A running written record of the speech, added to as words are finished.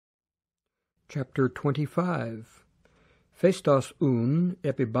Chapter 25. Festos un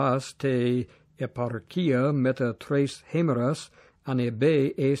epibas te eparchia meta tres hemeras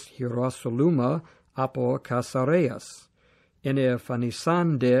anebe es Hierosoluma apo Casareas. Ene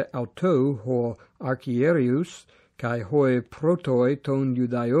fanisan de auto ho archierius, kai hoi protoi ton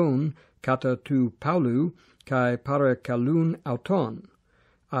Judaion kata tu Paulu, kai para kalun auton.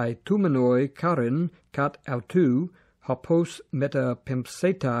 Ai tumenoi karin kat autu, hopos meta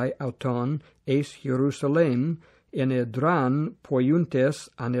pempsetai auton eis Jerusalem, ene dran poiuntes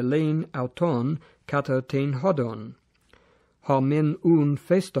anelein auton kata ten hodon. Homin un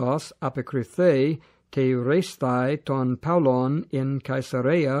festos apocrythei te restai ton Paulon in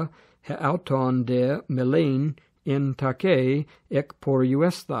Caesarea he auton de melein in take ec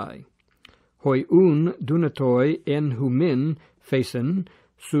poriuestai. Hoi un dunatoi en humin fesen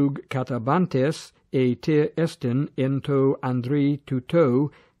sug catabantes e te estin ento andri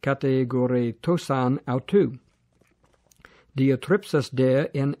tuto categore tosan autu. Diatripsas de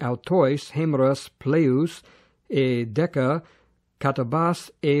en autois hemeras pleus e deca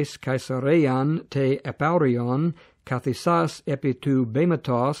catabas es Caesarean te epaurion cathisas epi tu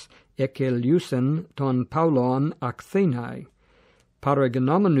bematos eceliusen ton Paulon acthenai.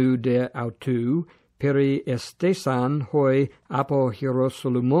 Paragnomenu de autu peri estesan hoi apo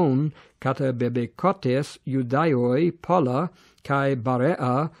Hierosolumon cata bebecotes Judaioi Paula cae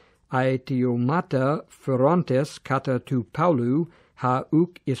Barea aetiomata ferontes cata tu Paulu ha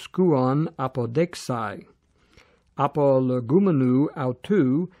uc iscuon apodexai. Apo legumenu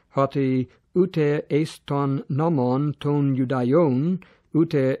autu hoti ute eston nomon ton Judaion,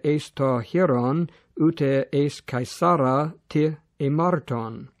 ute esto hieron, ute es Caesara te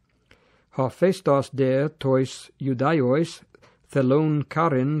emarton. Ha festos de tois Judaiois thelon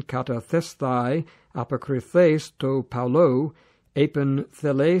karin kata thestai apocrythes to Paulo, epen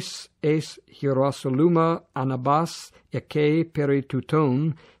theles es Hierosoluma anabas eke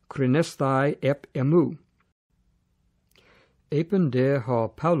perituton crinestai ep emu. Epen de ha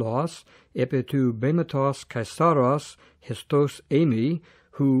Paulos epe tu bematos Caesaros histos emi,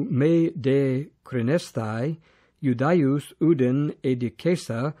 hu me de crinestai, Judaius uden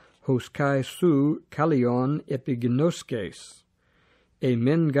edicesa hos kai su kalion epignoskes. E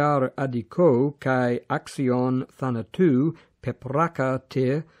mengar adico kai axion thanatu pepraka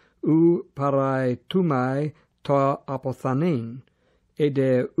te u parai tumai ta apothanen. E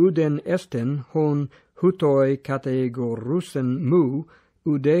de uden esten hon hutoi categorusen mu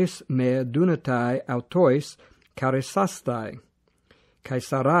udes me dunatai autois carisastai.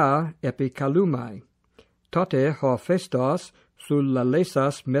 Caesara epicalumai. Tote ha festos sulla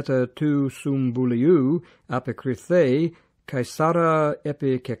lesas meta tu sum buliu apocrythei Caesara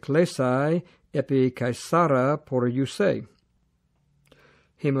epi keclesai epi Caesara poriusei.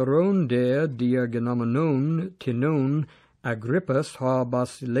 Hemeron de diagnomenon tinon Agrippus ha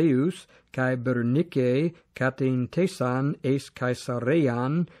Basileus cae Bernice catin tesan es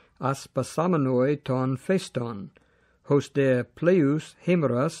Caesarean aspasamenoi ton feston. Hos de pleus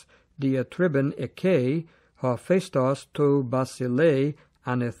hemeras diatriben eke ha festos to Basilei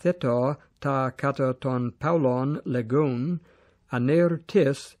anetheto ta cata ton Paulon legon, aner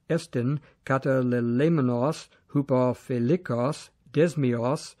tis estin cata lelemenos hupa felicos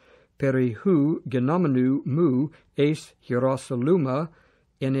desmios, peri hu genomenu mu es Hierosoluma,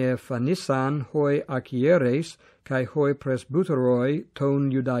 ene fanisan hoi archieres cae hoi presbyteroi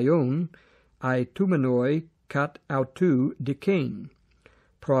ton Judaion, ai tumenoi cat autu dicein.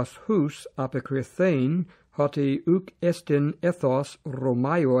 Pros hus apocrythein hoti uc estin ethos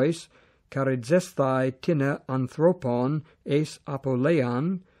Romaiois carizestai tine anthropon es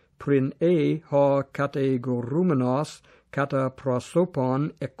apolean, prin ha categorumenos cata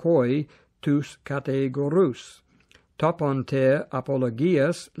prosopon ecoi tus categorus. Topon te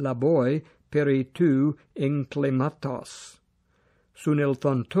apologias laboi peri tu inclematos. Sunil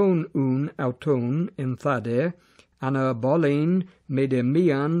thonton un auton enthade, anabolein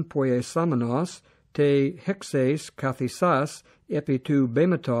medemian poiesamenos, te hexes cathisas epi tu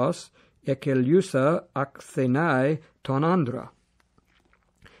bematos, eceliusa acthenai ton andra.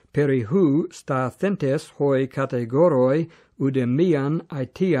 Peri hu sta thentes hoi categoroi udemian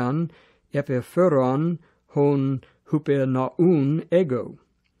aetian epiferon hon hupe naun ego.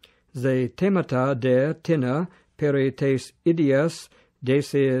 Ze temata de tina peri tes idias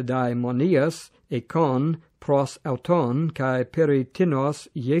dese daimonias econ pros auton cae peri tinos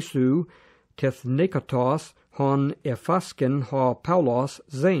Iesu tethnekatos hon efasken ha Paulos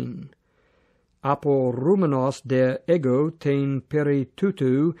zein. Apo rumenos de ego ten peri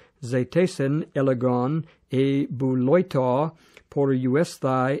tutu zetesen elegon e buloita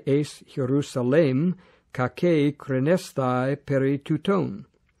poriuesthai es Jerusalem, kake krenesthai peri tuton.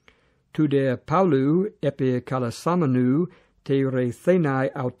 Tude Paulu epi kalasamanu te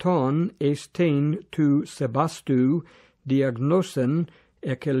rethenai auton estein tu Sebastu diagnosen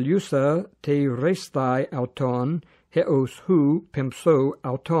ekeliusa te resthai auton heos hu pempso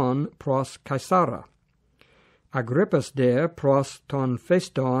auton pros Caesara. Agrippas de pros ton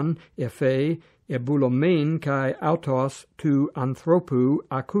feston ephe ebulomen kai autos tu anthropu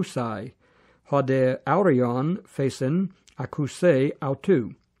accusai, hode aurion phesen accuse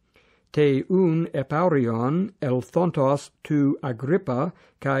autu. Te un epaurion elthontos tu Agrippa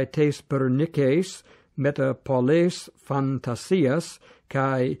kai tes pernices meta poles fantasias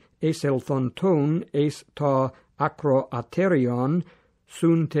kai es elthonton es ta acroaterion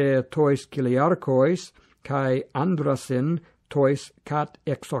sunte tois kiliarkois kai andrasin tois kat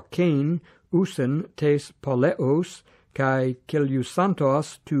exokein usen tes poleos kai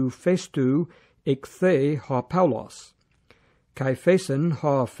kiliusantos tu festu ekthe ha Paulos. Kai phesen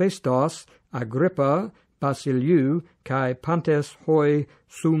ha festos Agrippa Basiliu kai pantes hoi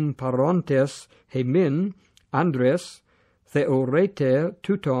sum parontes hemin Andres theorete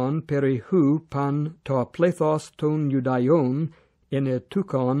tuton peri hu pan ta plethos ton Judaion ene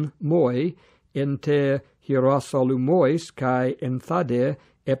tukon moi en te hierosolumois kai enthade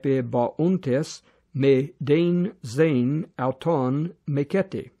epi bauntes me dein zein auton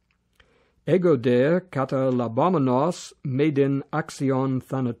mekete. Ego de kata labomenos meden axion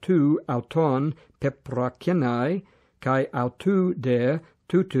thanatu auton peprakenai, kai autu de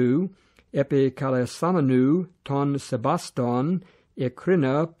tutu epi kalesamanu ton Sebaston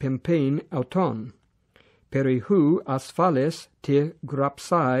ekrina pimpein auton. Peri hu asphales te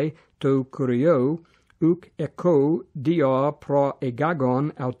grapsai to curio, uc eco dia pro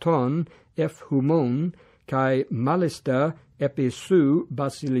egagon auton humon, kai malista epi su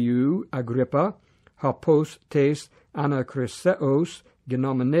Basiliu Agrippa, hapos tes anakriseos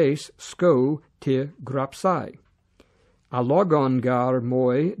genomenes sco te grapsai. Alogon gar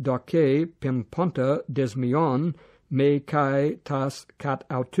moi doce pimponta desmion me kai tas kat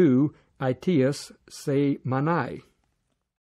autu aetius se manai.